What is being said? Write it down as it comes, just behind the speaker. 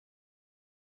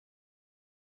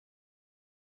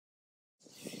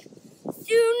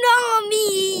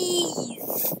Tsunamis!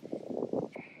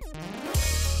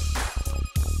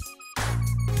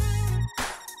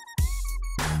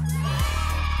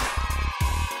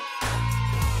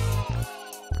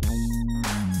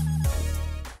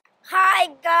 Hi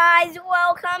guys,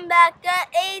 welcome back to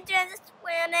Adrian's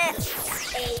Planet.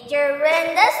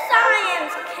 Adrian the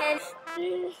Science Kid.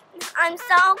 I'm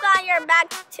so glad you're back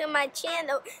to my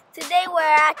channel. Today we're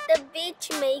at the beach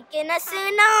making a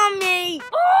tsunami.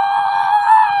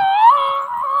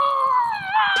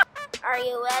 Are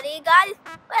you ready, guys?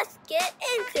 Let's get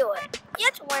into it.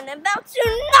 Let's learn about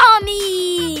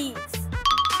tsunamis.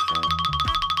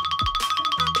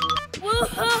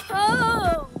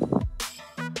 Whoa!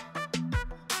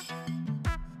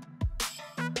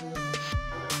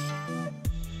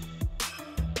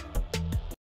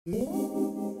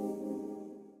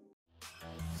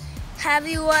 Have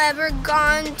you ever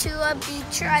gone to a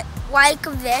beach like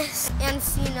this and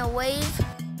seen a wave?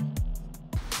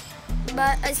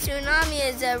 But a tsunami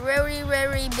is a very,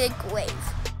 very big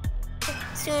wave.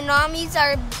 Tsunamis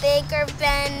are bigger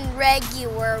than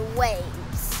regular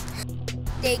waves.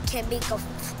 They can make a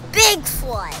big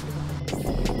flood.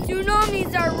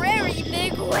 Tsunamis are very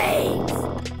big waves.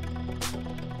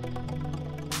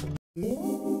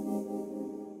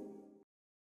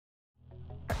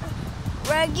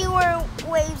 Regular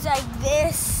waves like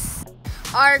this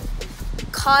are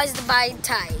caused by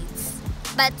tides,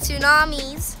 but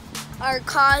tsunamis are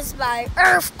caused by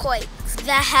earthquakes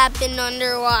that happen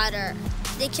underwater.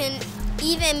 They can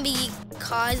even be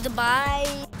caused by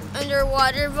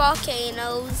underwater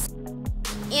volcanoes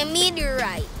and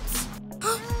meteorites.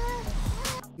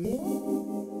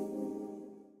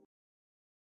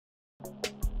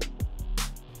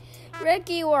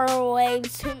 Regular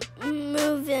waves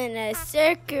move in a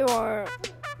circular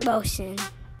motion.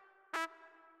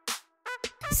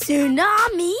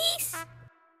 Tsunamis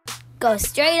go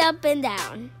straight up and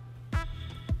down.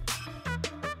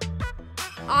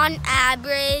 On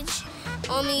average,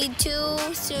 only 2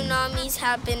 tsunamis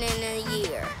happen in a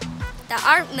year. There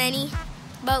aren't many,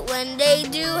 but when they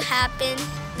do happen,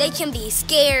 they can be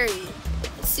scary.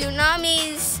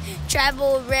 Tsunamis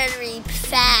travel very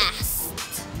fast.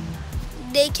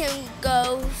 They can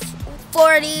go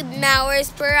 40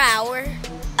 miles per hour,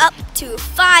 up to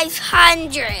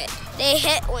 500. They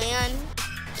hit land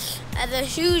as a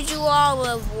huge wall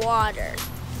of water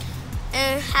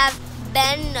and have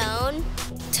been known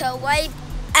to wipe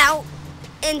out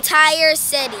entire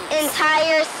cities.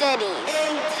 Entire cities.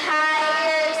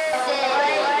 Entire cities.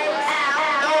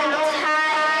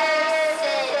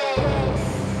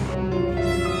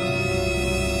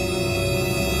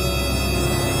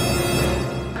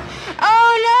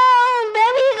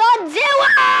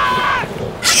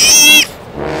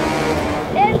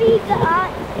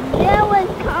 There was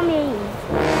coming.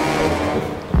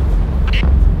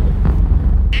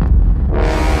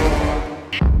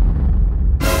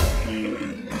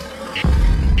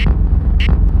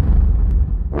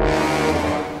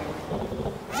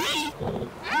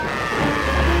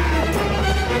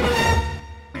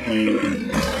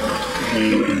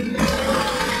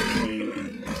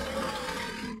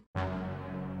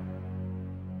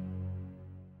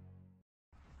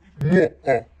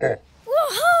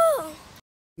 Woohoo!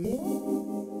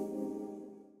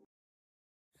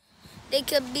 They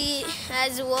could be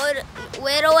as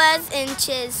little as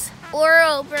inches or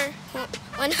over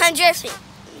 100 feet.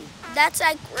 That's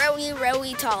like really,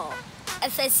 really tall.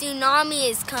 If a tsunami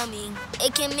is coming,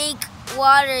 it can make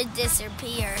water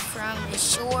disappear from the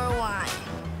shoreline.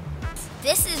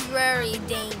 This is very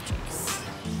dangerous.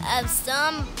 If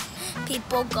some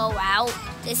people go out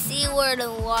to see where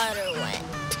the water went,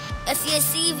 if you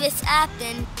see this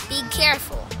happen, be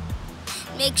careful.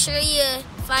 Make sure you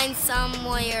find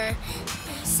somewhere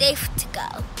safe to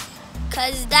go,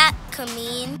 cause that could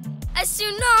mean a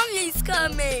tsunami's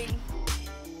coming.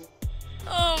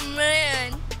 Oh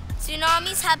man.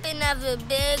 Tsunamis happen of a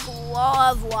big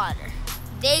wall of water.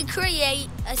 They create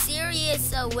a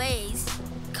series of waves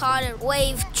called a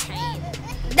wave train.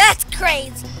 That's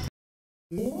crazy.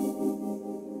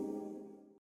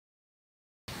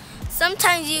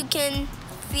 Sometimes you can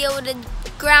feel the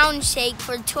ground shake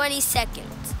for 20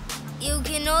 seconds. You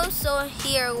can also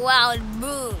hear loud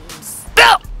booms.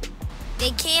 Boom!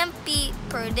 They can't be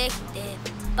predicted,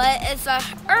 but if an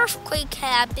earthquake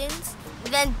happens,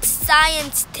 then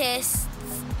scientists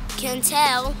can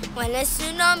tell when a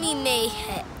tsunami may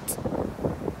hit.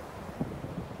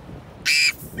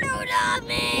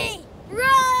 Tsunami!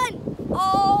 Run!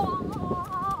 Oh!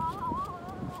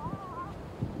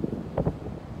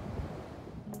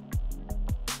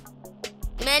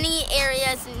 many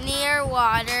areas near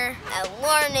water, a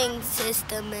warning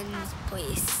system in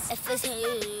place. If a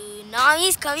tsunami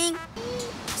is coming,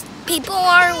 people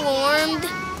are warned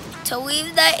to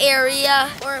leave the area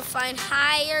or find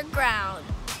higher ground.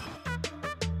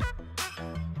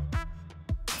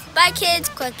 Bye kids,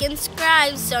 click and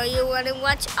subscribe so you want to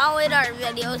watch all of our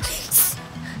videos.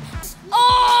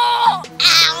 Oh!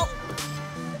 Ow!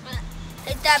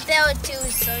 Hit that bell too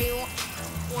so you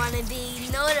want to be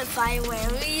notified when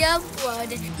we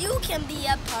upload. You can be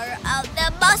a part of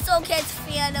the Muscle Kids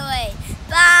family.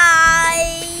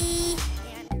 Bye!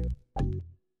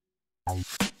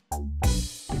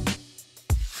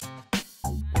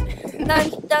 Dun,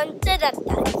 dun, dun, dun,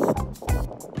 dun.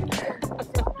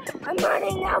 I'm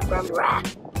running out from rap.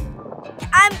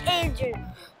 I'm Andrew.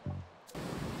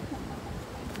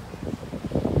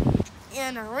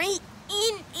 And a ring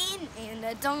and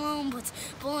a dumb but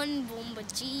boom boom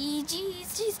but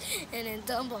cheese and a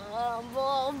dumb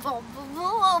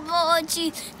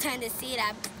cheese. Time to see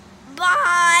that.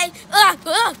 Bye.